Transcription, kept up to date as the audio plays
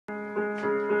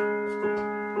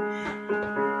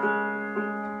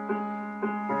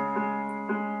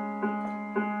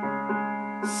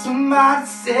Somebody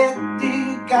said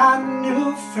you got a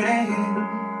new friend,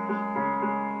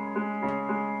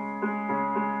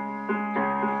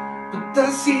 but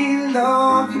does he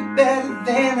love you better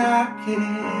than I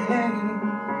can?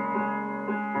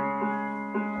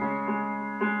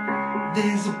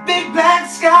 There's a big black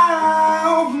sky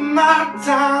over my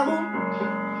town.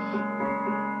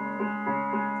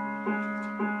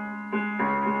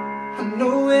 I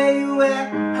know where you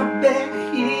at, I bet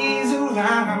he's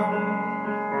around.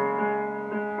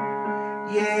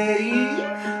 Yeah,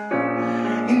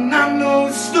 and I know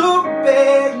it's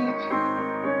stupid,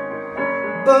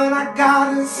 but I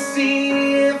gotta see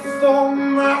it for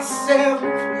myself.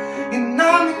 And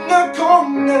I'm in the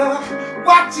corner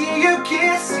watching you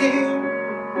kiss him.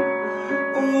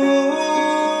 Ooh,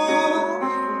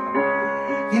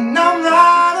 and I'm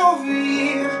right over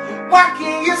here. Why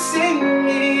can't you see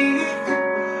me?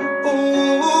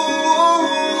 Ooh,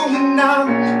 and I'm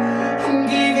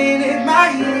giving it my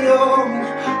all,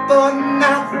 but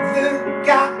not the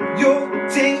guy you're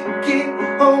taking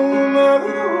home.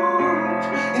 Ooh,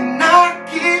 and I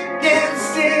keep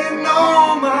dancing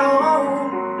on my own.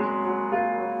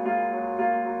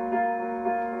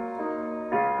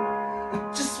 I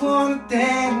just wanna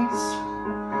dance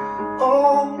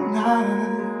all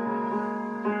night.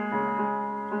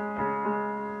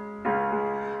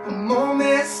 I'm all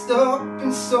messed up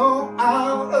and so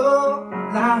out of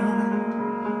line.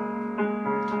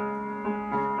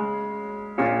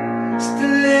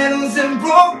 Stilettos and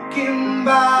broken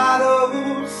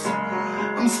bottles,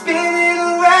 I'm spinning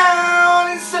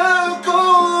around in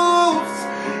circles,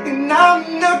 and I'm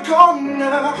in the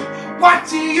corner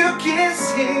watching you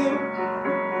kiss him.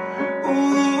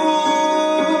 Ooh,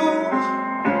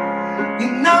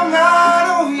 and I'm right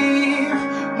over here.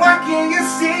 Why can't you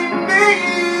see me?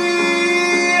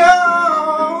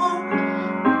 Oh,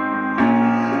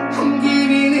 I'm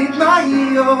giving it my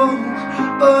all,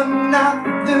 but not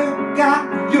the guy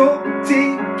you're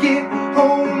taking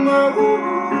home.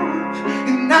 Ooh,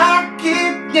 and I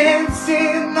keep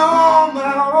dancing on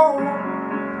my own.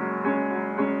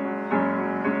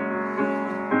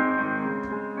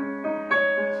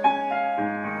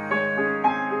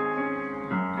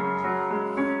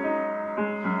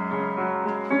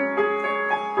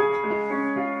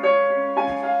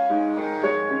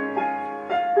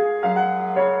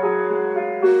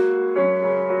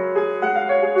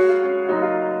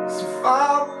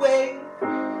 Far away,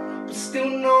 but still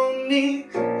no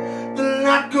need. The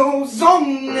light goes on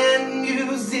and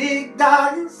music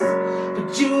dies,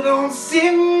 but you don't see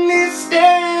me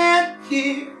stand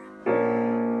here.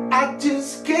 I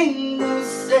just came to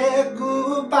say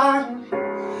goodbye,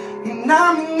 and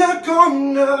I'm in the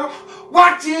corner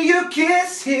watching you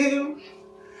kiss him.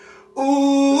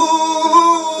 Ooh,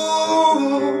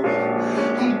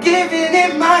 I'm giving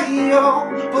it my all,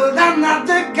 but I'm not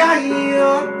the guy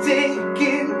you're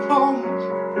taking home.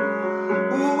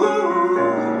 Ooh,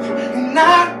 and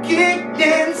I keep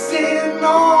dancing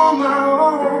on my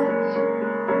own.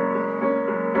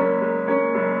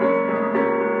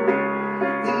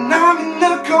 And I'm in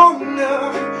the corner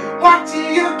watching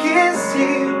you kiss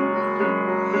him.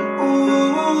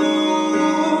 Ooh,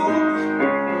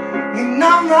 and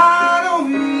I'm right over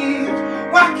here.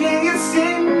 Why can't you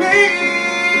see me?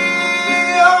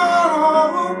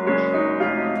 Oh,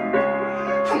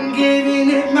 I'm giving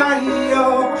it my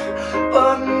all,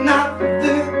 but not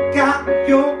the guy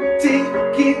you're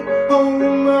taking home.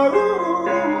 Ooh,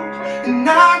 and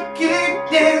I keep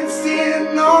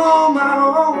dancing on my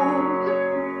own.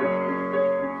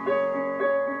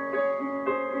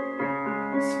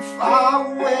 So far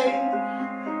away,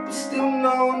 but still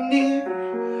no near.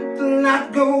 The light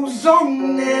goes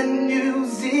on and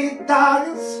music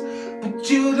dies, but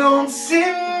you don't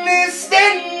see me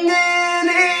standing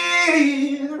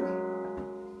here.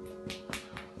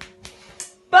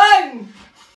 Boom!